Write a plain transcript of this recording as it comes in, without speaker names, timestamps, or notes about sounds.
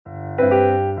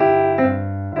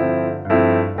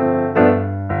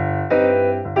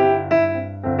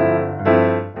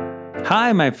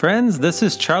Hi, my friends. This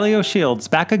is Charlie O'Shields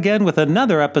back again with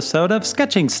another episode of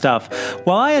Sketching Stuff.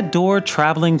 While I adore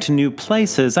traveling to new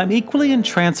places, I'm equally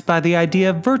entranced by the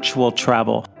idea of virtual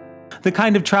travel. The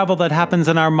kind of travel that happens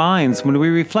in our minds when we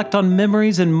reflect on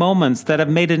memories and moments that have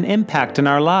made an impact in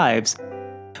our lives.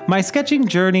 My sketching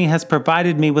journey has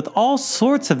provided me with all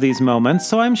sorts of these moments,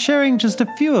 so I'm sharing just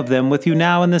a few of them with you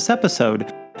now in this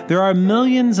episode. There are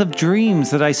millions of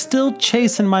dreams that I still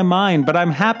chase in my mind, but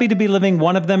I'm happy to be living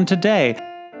one of them today.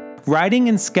 Writing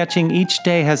and sketching each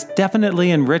day has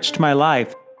definitely enriched my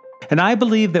life. And I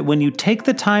believe that when you take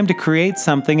the time to create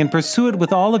something and pursue it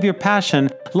with all of your passion,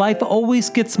 life always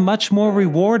gets much more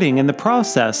rewarding in the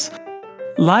process.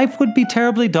 Life would be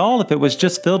terribly dull if it was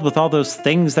just filled with all those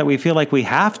things that we feel like we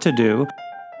have to do.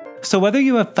 So whether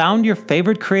you have found your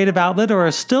favorite creative outlet or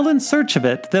are still in search of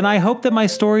it, then I hope that my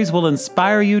stories will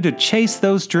inspire you to chase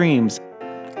those dreams.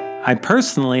 I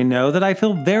personally know that I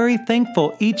feel very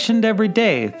thankful each and every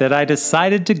day that I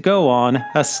decided to go on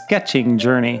a sketching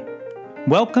journey.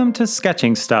 Welcome to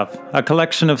Sketching Stuff, a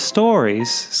collection of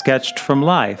stories sketched from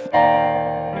life.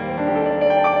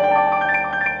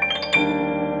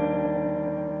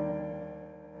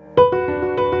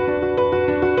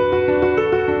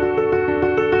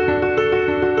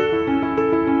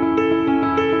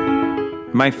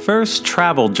 My first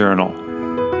travel journal.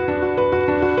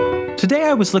 Today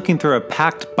I was looking through a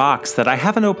packed box that I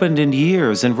haven't opened in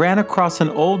years and ran across an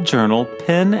old journal,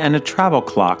 pen, and a travel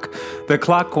clock. The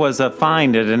clock was a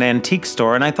find at an antique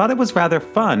store and I thought it was rather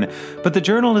fun, but the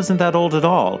journal isn't that old at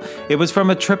all. It was from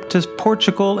a trip to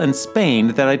Portugal and Spain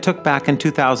that I took back in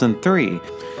 2003.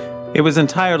 It was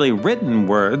entirely written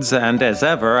words, and as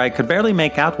ever, I could barely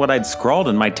make out what I'd scrawled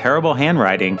in my terrible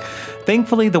handwriting.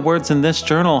 Thankfully, the words in this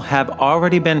journal have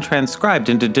already been transcribed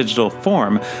into digital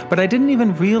form, but I didn't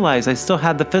even realize I still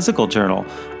had the physical journal.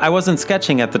 I wasn't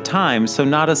sketching at the time, so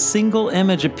not a single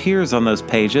image appears on those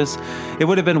pages. It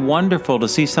would have been wonderful to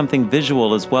see something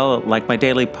visual as well, like my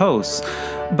daily posts.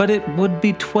 But it would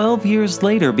be 12 years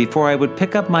later before I would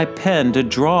pick up my pen to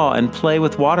draw and play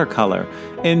with watercolor.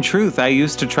 In truth, I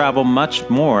used to travel much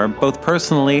more, both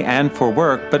personally and for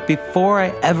work, but before I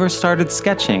ever started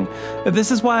sketching.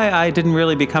 This is why I didn't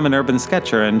really become an urban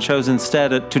sketcher and chose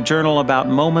instead to journal about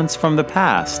moments from the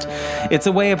past. It's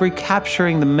a way of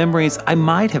recapturing the memories I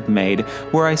might have made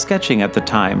were I sketching at the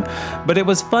time. But it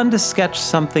was fun to sketch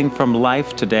something from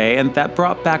life today, and that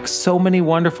brought back so many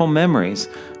wonderful memories.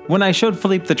 When I showed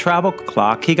Philippe the travel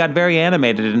clock, he got very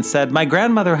animated and said, "My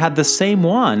grandmother had the same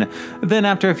one." Then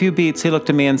after a few beats, he looked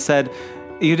at me and said,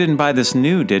 "You didn't buy this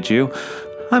new, did you?"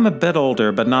 I'm a bit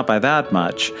older, but not by that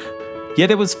much.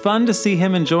 Yet it was fun to see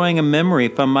him enjoying a memory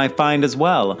from my find as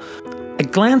well. I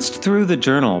glanced through the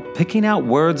journal, picking out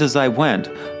words as I went.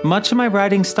 Much of my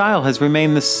writing style has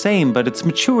remained the same, but it's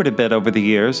matured a bit over the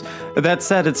years. That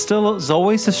said, it still is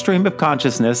always a stream of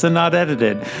consciousness and not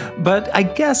edited. But I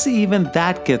guess even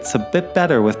that gets a bit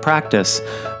better with practice.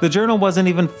 The journal wasn't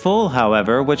even full,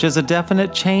 however, which is a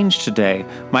definite change today.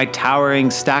 My towering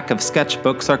stack of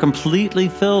sketchbooks are completely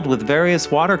filled with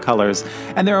various watercolors,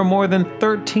 and there are more than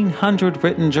 1,300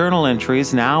 written journal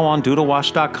entries now on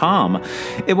doodlewash.com.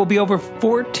 It will be over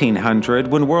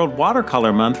 1,400 when World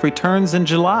Watercolor Month returns in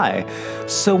July.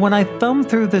 So when I thumb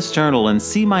through this journal and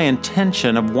see my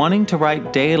intention of wanting to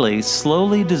write daily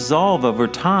slowly dissolve over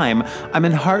time, I'm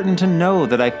enheartened to know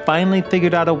that I finally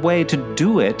figured out a way to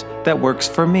do it that works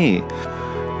for me.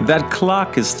 That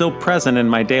clock is still present in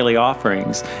my daily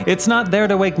offerings. It's not there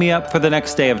to wake me up for the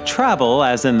next day of travel,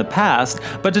 as in the past,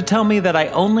 but to tell me that I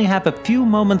only have a few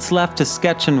moments left to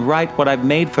sketch and write what I've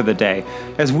made for the day.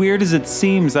 As weird as it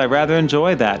seems, I rather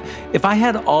enjoy that. If I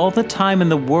had all the time in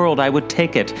the world, I would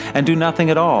take it and do nothing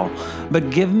at all.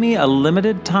 But give me a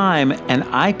limited time and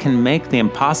I can make the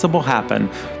impossible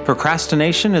happen.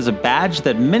 Procrastination is a badge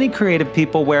that many creative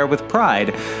people wear with pride.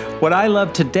 What I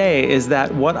love today is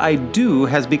that what I do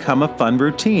has become a fun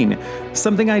routine.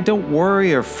 Something I don't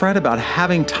worry or fret about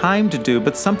having time to do,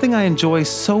 but something I enjoy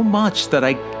so much that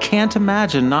I can't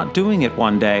imagine not doing it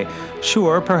one day.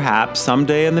 Sure, perhaps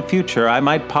someday in the future I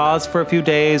might pause for a few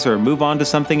days or move on to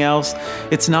something else.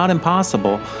 It's not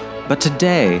impossible. But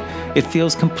today, it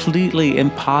feels completely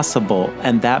impossible,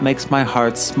 and that makes my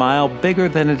heart smile bigger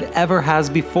than it ever has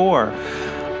before.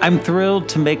 I'm thrilled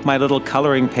to make my little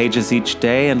coloring pages each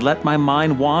day and let my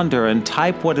mind wander and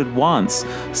type what it wants.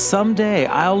 Someday,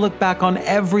 I'll look back on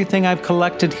everything I've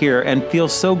collected here and feel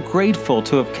so grateful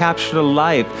to have captured a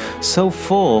life so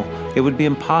full, it would be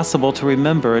impossible to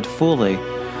remember it fully.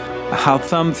 I'll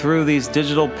thumb through these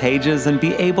digital pages and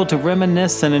be able to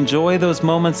reminisce and enjoy those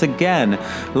moments again,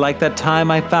 like that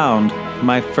time I found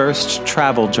my first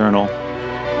travel journal.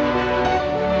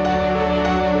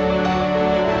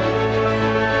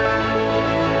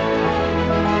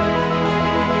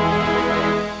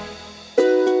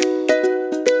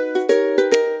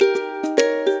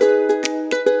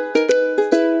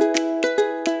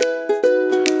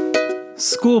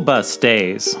 School bus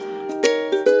days.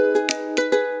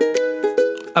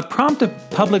 A prompt of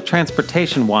public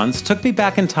transportation once took me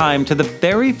back in time to the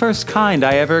very first kind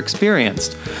I ever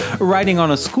experienced. Riding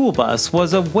on a school bus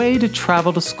was a way to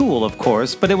travel to school, of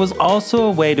course, but it was also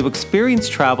a way to experience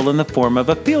travel in the form of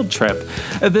a field trip.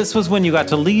 This was when you got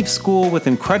to leave school with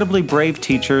incredibly brave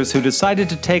teachers who decided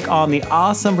to take on the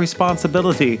awesome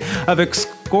responsibility of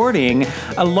escorting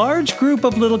a large group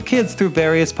of little kids through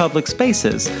various public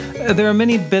spaces. There are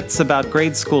many bits about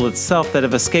grade school itself that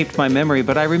have escaped my memory,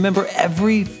 but I remember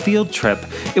every field trip.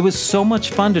 It was so much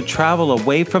fun to travel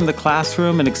away from the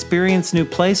classroom and experience new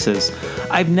places.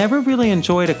 I've never really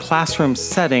enjoyed a classroom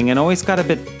setting and always got a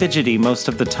bit fidgety most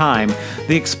of the time.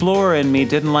 The explorer in me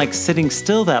didn't like sitting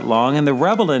still that long, and the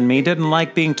rebel in me didn't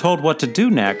like being told what to do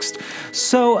next.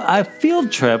 So a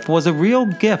field trip was a real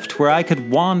gift where I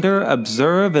could wander,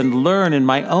 observe, and learn in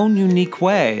my own unique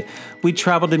way. We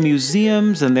traveled to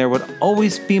museums, and there would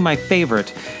always be my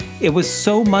favorite. It was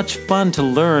so much fun to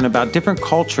learn about different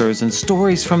cultures and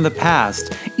stories from the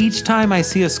past. Each time I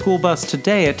see a school bus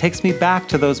today, it takes me back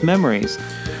to those memories.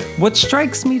 What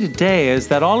strikes me today is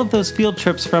that all of those field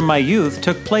trips from my youth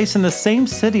took place in the same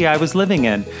city I was living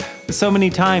in. So many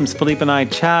times Philippe and I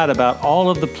chat about all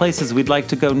of the places we'd like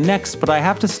to go next, but I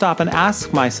have to stop and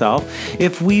ask myself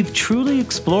if we've truly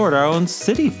explored our own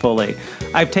city fully.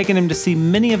 I've taken him to see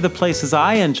many of the places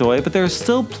I enjoy, but there are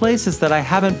still places that I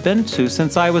haven't been to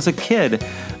since I was a kid.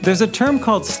 There's a term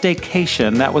called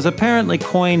staycation that was apparently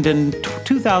coined in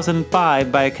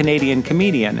 2005 by a Canadian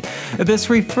comedian. This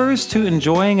refers to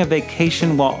enjoying a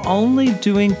vacation while only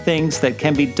doing things that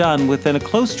can be done within a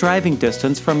close driving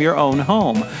distance from your own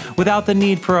home, without the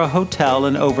need for a hotel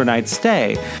and overnight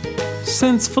stay.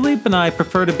 Since Philippe and I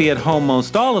prefer to be at home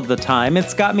most all of the time,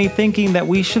 it's got me thinking that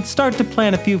we should start to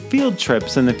plan a few field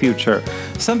trips in the future.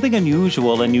 Something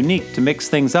unusual and unique to mix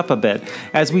things up a bit.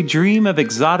 As we dream of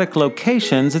exotic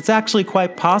locations, it's actually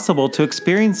quite possible to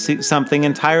experience something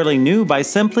entirely new by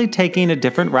simply taking a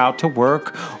different route to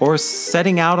work or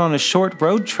setting out on a short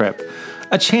road trip.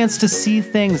 A chance to see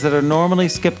things that are normally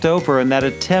skipped over, and that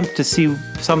attempt to see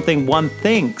something one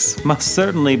thinks must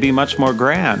certainly be much more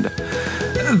grand.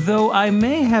 Though I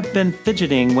may have been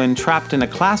fidgeting when trapped in a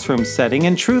classroom setting,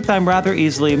 in truth I'm rather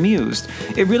easily amused.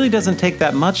 It really doesn't take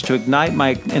that much to ignite my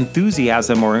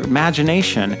enthusiasm or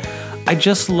imagination. I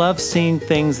just love seeing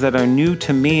things that are new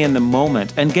to me in the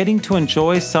moment and getting to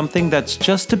enjoy something that's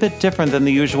just a bit different than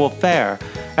the usual fare.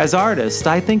 As artists,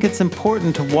 I think it's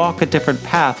important to walk a different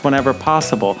path whenever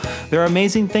possible. There are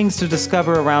amazing things to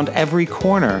discover around every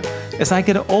corner. As I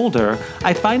get older,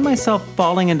 I find myself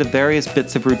falling into various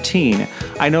bits of routine.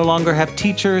 I no longer have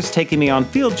teachers taking me on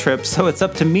field trips, so it's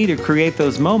up to me to create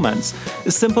those moments.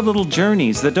 Simple little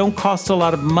journeys that don't cost a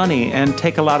lot of money and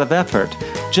take a lot of effort.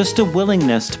 Just a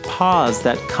willingness to pause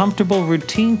that comfortable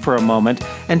routine for a moment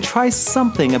and try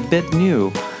something a bit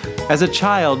new. As a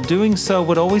child, doing so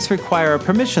would always require a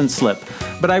permission slip,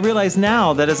 but I realize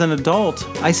now that as an adult,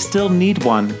 I still need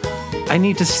one. I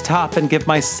need to stop and give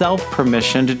myself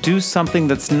permission to do something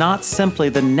that's not simply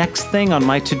the next thing on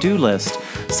my to-do list.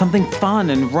 Something fun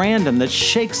and random that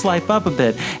shakes life up a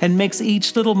bit and makes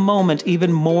each little moment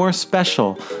even more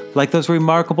special, like those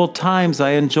remarkable times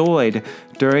I enjoyed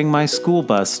during my school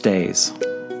bus days.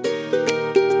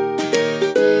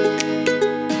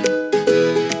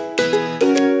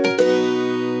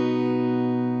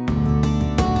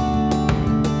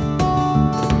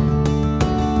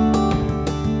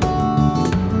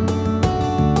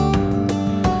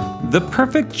 The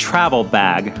perfect travel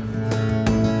bag.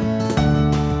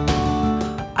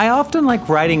 I often like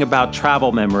writing about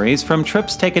travel memories, from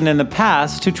trips taken in the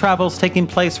past to travels taking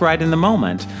place right in the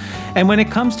moment. And when it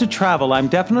comes to travel, I'm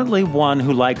definitely one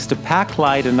who likes to pack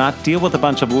light and not deal with a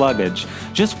bunch of luggage.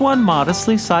 Just one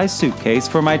modestly sized suitcase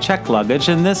for my checked luggage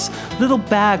and this little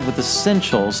bag with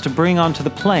essentials to bring onto the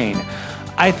plane.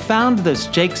 I found this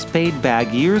Jake Spade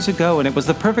bag years ago, and it was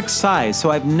the perfect size,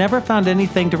 so I've never found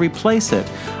anything to replace it.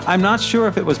 I'm not sure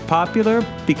if it was popular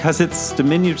because its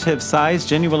diminutive size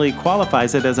genuinely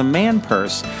qualifies it as a man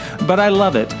purse, but I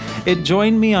love it. It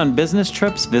joined me on business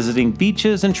trips, visiting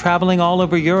beaches, and traveling all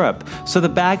over Europe, so the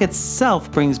bag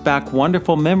itself brings back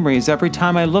wonderful memories every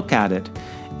time I look at it.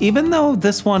 Even though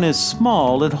this one is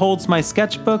small, it holds my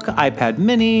sketchbook, iPad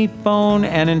mini, phone,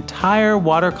 and entire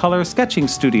watercolor sketching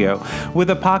studio, with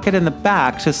a pocket in the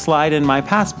back to slide in my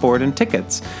passport and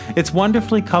tickets. Its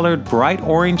wonderfully colored bright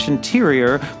orange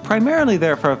interior, primarily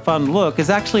there for a fun look, is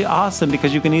actually awesome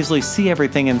because you can easily see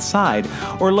everything inside,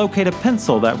 or locate a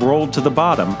pencil that rolled to the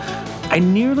bottom. I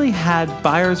nearly had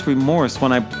buyer's remorse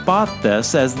when I bought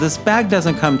this, as this bag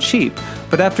doesn't come cheap,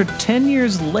 but after 10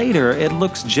 years later, it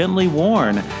looks gently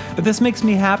worn. This makes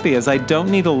me happy, as I don't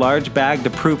need a large bag to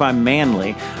prove I'm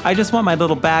manly. I just want my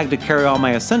little bag to carry all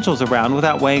my essentials around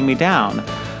without weighing me down.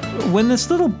 When this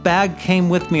little bag came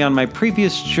with me on my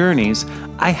previous journeys,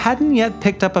 I hadn't yet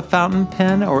picked up a fountain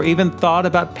pen or even thought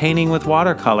about painting with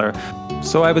watercolor.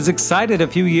 So I was excited a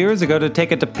few years ago to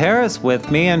take it to Paris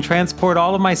with me and transport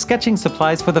all of my sketching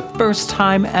supplies for the first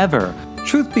time ever.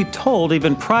 Truth be told,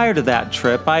 even prior to that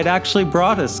trip, I'd actually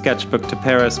brought a sketchbook to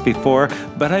Paris before,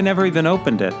 but I never even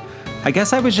opened it. I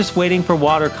guess I was just waiting for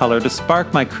watercolor to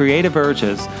spark my creative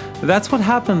urges. That's what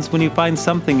happens when you find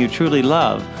something you truly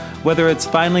love. Whether it's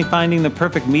finally finding the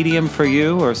perfect medium for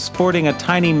you or sporting a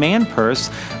tiny man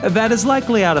purse, that is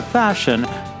likely out of fashion,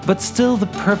 but still the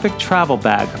perfect travel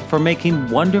bag for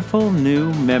making wonderful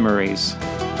new memories.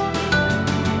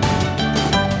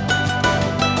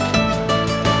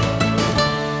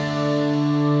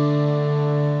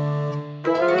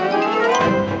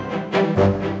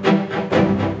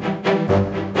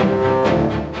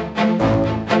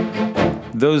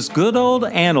 Those good old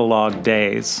analog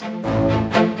days.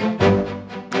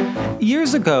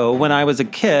 Years ago, when I was a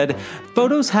kid,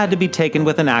 photos had to be taken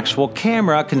with an actual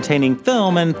camera containing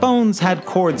film, and phones had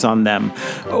cords on them.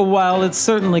 While it's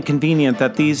certainly convenient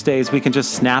that these days we can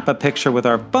just snap a picture with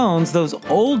our phones, those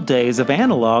old days of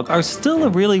analog are still a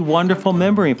really wonderful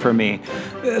memory for me.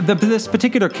 This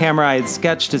particular camera I had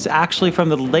sketched is actually from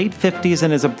the late 50s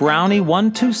and is a Brownie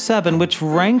 127, which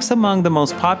ranks among the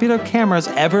most popular cameras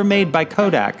ever made by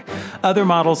Kodak. Other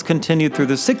models continued through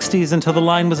the 60s until the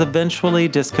line was eventually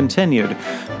discontinued.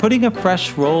 Putting a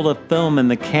fresh roll of film in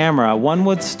the camera, one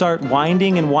would start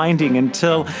winding and winding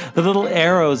until the little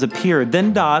arrows appeared,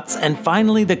 then dots, and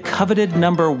finally the coveted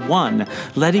number 1,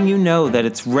 letting you know that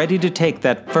it's ready to take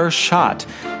that first shot.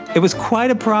 It was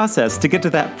quite a process to get to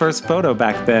that first photo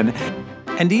back then.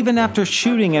 And even after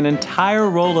shooting an entire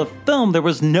roll of film, there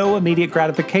was no immediate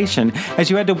gratification, as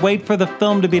you had to wait for the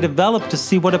film to be developed to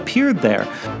see what appeared there.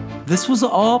 This was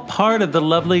all part of the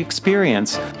lovely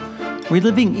experience.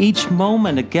 Reliving each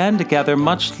moment again together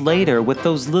much later with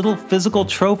those little physical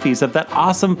trophies of that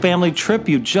awesome family trip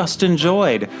you just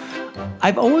enjoyed.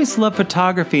 I've always loved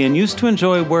photography and used to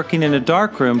enjoy working in a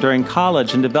darkroom during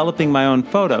college and developing my own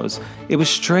photos. It was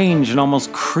strange and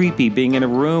almost creepy being in a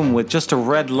room with just a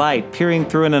red light, peering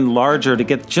through an enlarger to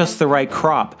get just the right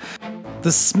crop.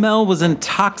 The smell was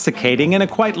intoxicating in a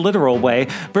quite literal way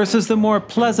versus the more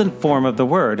pleasant form of the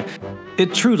word.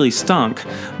 It truly stunk,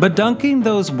 but dunking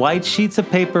those white sheets of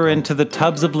paper into the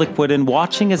tubs of liquid and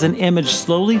watching as an image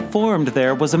slowly formed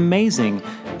there was amazing.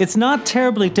 It's not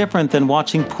terribly different than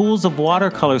watching pools of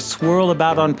watercolor swirl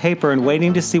about on paper and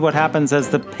waiting to see what happens as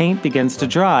the paint begins to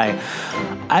dry.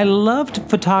 I loved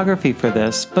photography for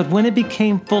this, but when it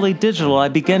became fully digital, I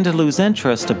began to lose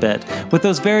interest a bit, with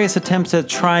those various attempts at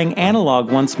trying analog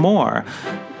once more.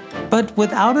 But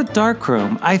without a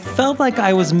darkroom, I felt like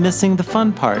I was missing the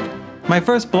fun part. My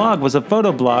first blog was a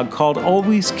photo blog called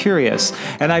Always Curious,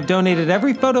 and I've donated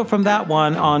every photo from that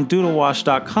one on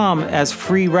doodlewash.com as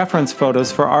free reference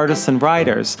photos for artists and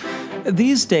writers.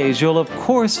 These days, you'll of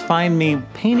course find me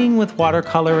painting with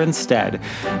watercolor instead.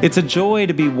 It's a joy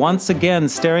to be once again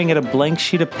staring at a blank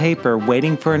sheet of paper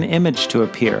waiting for an image to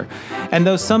appear. And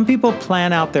though some people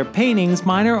plan out their paintings,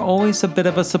 mine are always a bit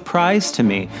of a surprise to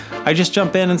me. I just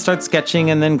jump in and start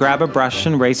sketching and then grab a brush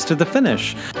and race to the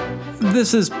finish.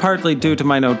 This is partly due to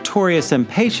my notorious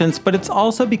impatience, but it's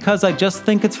also because I just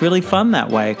think it's really fun that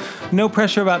way. No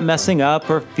pressure about messing up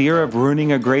or fear of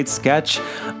ruining a great sketch.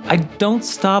 I don't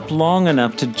stop long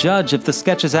enough to judge if the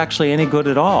sketch is actually any good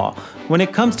at all. When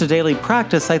it comes to daily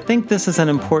practice, I think this is an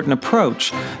important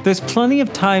approach. There's plenty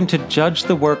of time to judge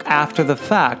the work after the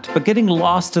fact, but getting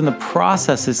lost in the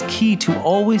process is key to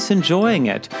always enjoying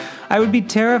it. I would be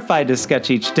terrified to sketch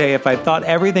each day if I thought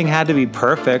everything had to be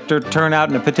perfect or turn out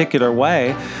in a particular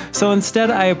way. So instead,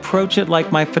 I approach it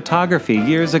like my photography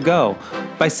years ago,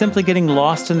 by simply getting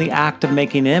lost in the act of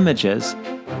making images,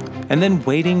 and then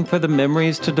waiting for the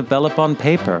memories to develop on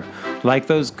paper, like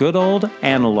those good old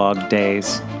analog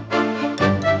days.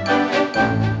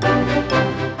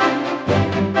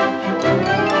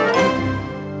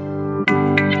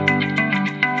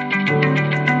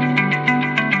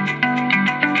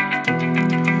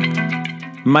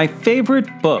 My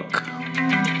favorite book.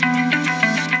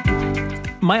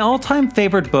 My all-time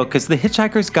favorite book is The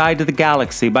Hitchhiker's Guide to the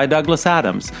Galaxy by Douglas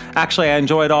Adams. Actually, I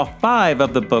enjoyed all 5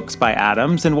 of the books by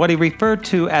Adams in what he referred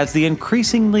to as the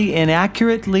increasingly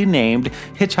inaccurately named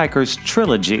Hitchhiker's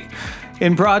Trilogy.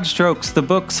 In broad strokes, the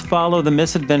books follow the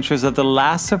misadventures of the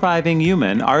last surviving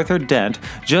human, Arthur Dent,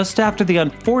 just after the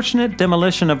unfortunate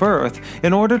demolition of Earth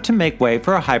in order to make way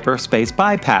for a hyperspace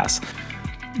bypass.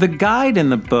 The guide in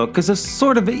the book is a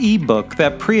sort of e-book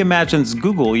that pre-imagines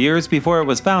Google years before it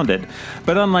was founded,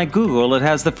 but unlike Google, it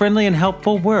has the friendly and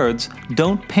helpful words,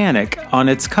 "Don't panic," on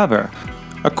its cover.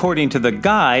 According to the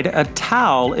guide, a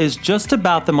towel is just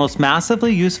about the most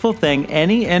massively useful thing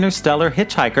any interstellar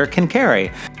hitchhiker can carry.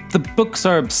 The books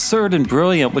are absurd and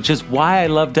brilliant, which is why I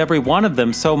loved every one of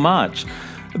them so much.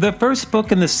 The first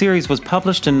book in the series was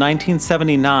published in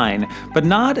 1979, but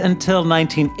not until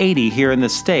 1980 here in the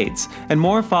States, and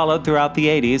more followed throughout the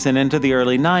 80s and into the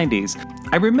early 90s.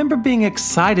 I remember being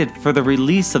excited for the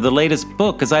release of the latest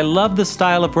book as I loved the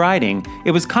style of writing.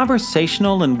 It was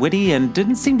conversational and witty and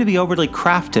didn't seem to be overly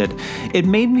crafted. It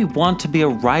made me want to be a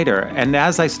writer, and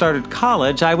as I started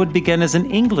college, I would begin as an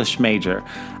English major.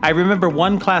 I remember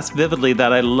one class vividly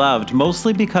that I loved,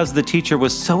 mostly because the teacher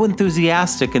was so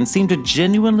enthusiastic and seemed to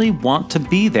genuinely want to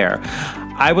be there.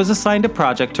 I was assigned a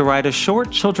project to write a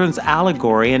short children's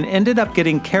allegory and ended up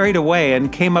getting carried away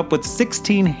and came up with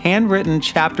 16 handwritten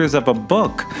chapters of a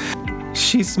book.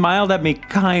 She smiled at me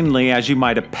kindly, as you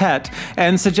might a pet,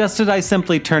 and suggested I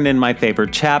simply turn in my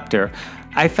favorite chapter.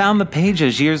 I found the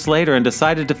pages years later and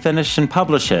decided to finish and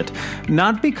publish it.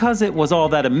 Not because it was all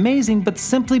that amazing, but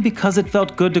simply because it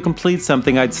felt good to complete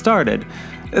something I'd started.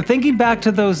 Thinking back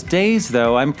to those days,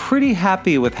 though, I'm pretty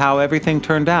happy with how everything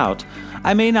turned out.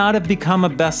 I may not have become a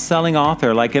best-selling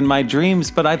author like in my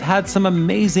dreams, but I've had some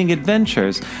amazing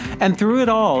adventures. And through it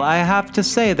all, I have to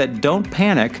say that "Don't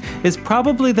panic" is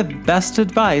probably the best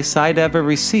advice I'd ever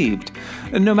received.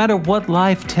 No matter what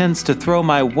life tends to throw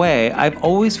my way, I've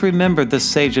always remembered this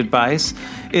sage advice.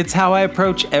 It's how I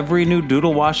approach every new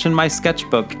doodle wash in my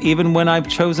sketchbook, even when I've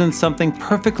chosen something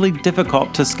perfectly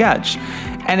difficult to sketch.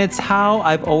 And it's how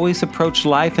I've always approached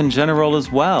life in general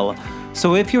as well.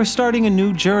 So if you're starting a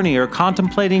new journey or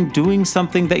contemplating doing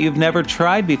something that you've never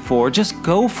tried before, just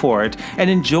go for it and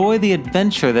enjoy the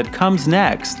adventure that comes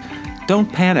next.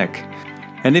 Don't panic.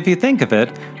 And if you think of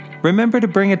it, remember to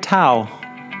bring a towel.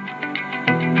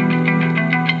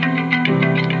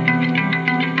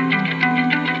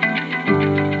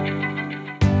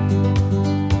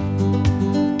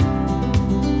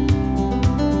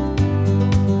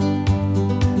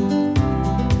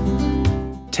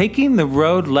 Taking the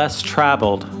road less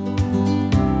traveled.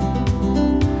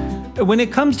 When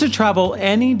it comes to travel,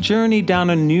 any journey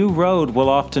down a new road will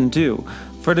often do.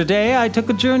 For today, I took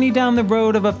a journey down the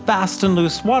road of a fast and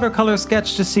loose watercolor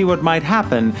sketch to see what might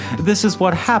happen. This is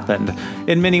what happened.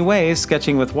 In many ways,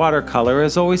 sketching with watercolor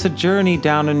is always a journey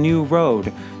down a new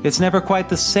road. It's never quite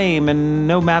the same, and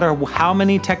no matter how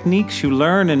many techniques you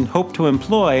learn and hope to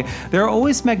employ, there are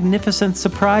always magnificent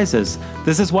surprises.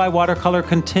 This is why watercolor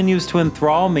continues to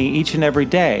enthrall me each and every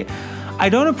day. I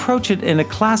don't approach it in a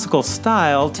classical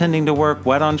style, tending to work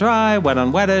wet on dry, wet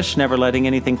on wettish, never letting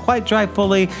anything quite dry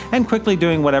fully, and quickly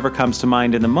doing whatever comes to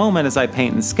mind in the moment as I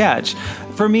paint and sketch.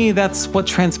 For me, that's what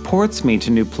transports me to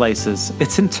new places.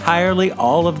 It's entirely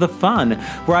all of the fun.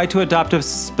 Were I to adopt a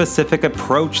specific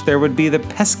approach, there would be the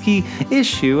pesky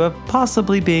issue of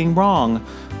possibly being wrong.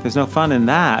 There's no fun in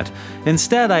that.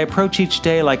 Instead, I approach each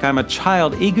day like I'm a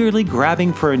child eagerly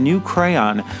grabbing for a new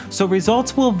crayon, so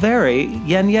results will vary,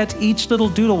 and yet each little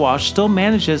doodle wash still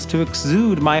manages to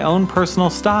exude my own personal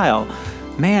style.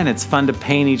 Man, it's fun to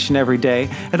paint each and every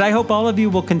day, and I hope all of you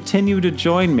will continue to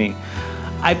join me.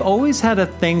 I've always had a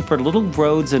thing for little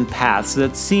roads and paths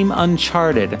that seem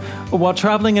uncharted. While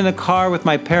traveling in a car with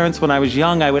my parents when I was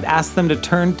young, I would ask them to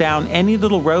turn down any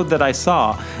little road that I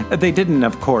saw. They didn't,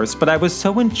 of course, but I was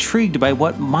so intrigued by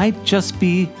what might just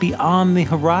be beyond the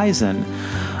horizon.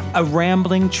 A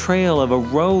rambling trail of a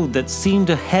road that seemed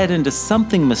to head into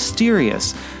something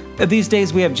mysterious. These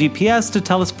days we have GPS to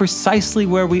tell us precisely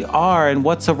where we are and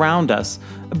what's around us.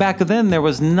 Back then there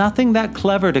was nothing that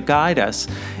clever to guide us.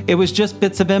 It was just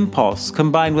bits of impulse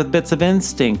combined with bits of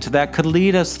instinct that could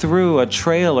lead us through a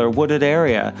trail or wooded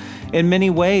area. In many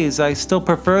ways, I still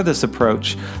prefer this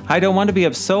approach. I don't want to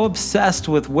be so obsessed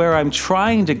with where I'm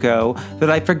trying to go that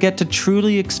I forget to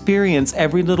truly experience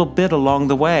every little bit along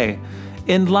the way.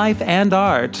 In life and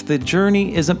art, the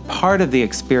journey isn't part of the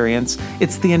experience,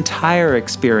 it's the entire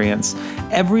experience.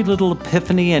 Every little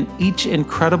epiphany and each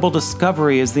incredible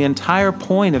discovery is the entire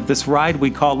point of this ride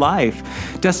we call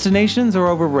life. Destinations are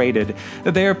overrated.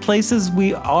 They are places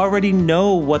we already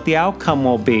know what the outcome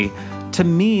will be. To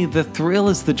me, the thrill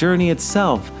is the journey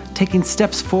itself, taking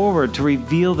steps forward to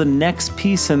reveal the next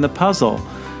piece in the puzzle.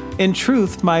 In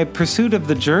truth, my pursuit of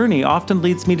the journey often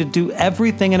leads me to do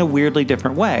everything in a weirdly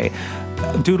different way.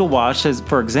 Doodle Wash,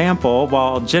 for example,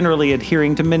 while generally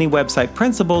adhering to many website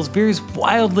principles, veers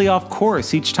wildly off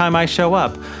course each time I show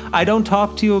up. I don't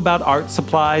talk to you about art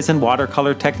supplies and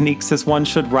watercolor techniques as one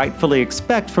should rightfully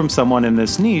expect from someone in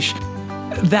this niche.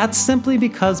 That's simply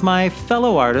because my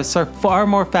fellow artists are far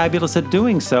more fabulous at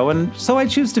doing so, and so I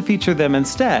choose to feature them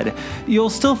instead. You'll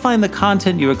still find the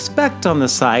content you expect on the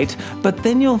site, but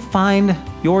then you'll find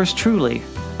yours truly,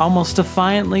 almost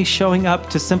defiantly showing up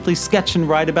to simply sketch and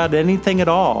write about anything at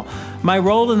all. My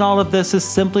role in all of this is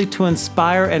simply to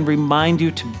inspire and remind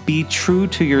you to be true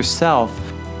to yourself.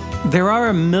 There are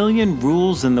a million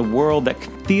rules in the world that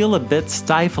can feel a bit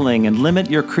stifling and limit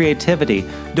your creativity.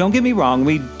 Don't get me wrong,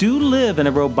 we do live in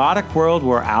a robotic world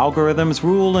where algorithms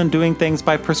rule, and doing things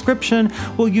by prescription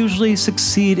will usually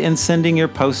succeed in sending your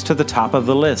post to the top of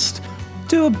the list.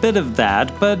 Do a bit of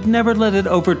that, but never let it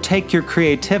overtake your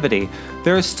creativity.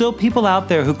 There are still people out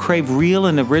there who crave real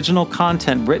and original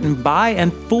content written by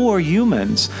and for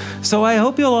humans. So I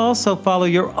hope you'll also follow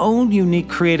your own unique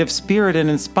creative spirit and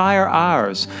inspire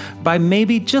ours by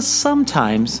maybe just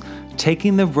sometimes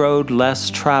taking the road less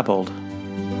traveled.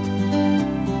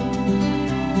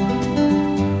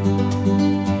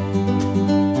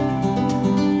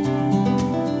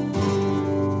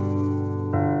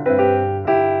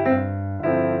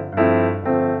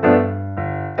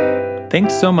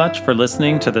 Thanks so much for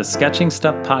listening to the Sketching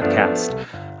Stuff podcast.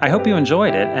 I hope you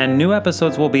enjoyed it, and new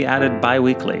episodes will be added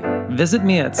bi-weekly. Visit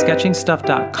me at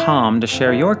sketchingstuff.com to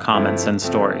share your comments and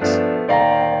stories.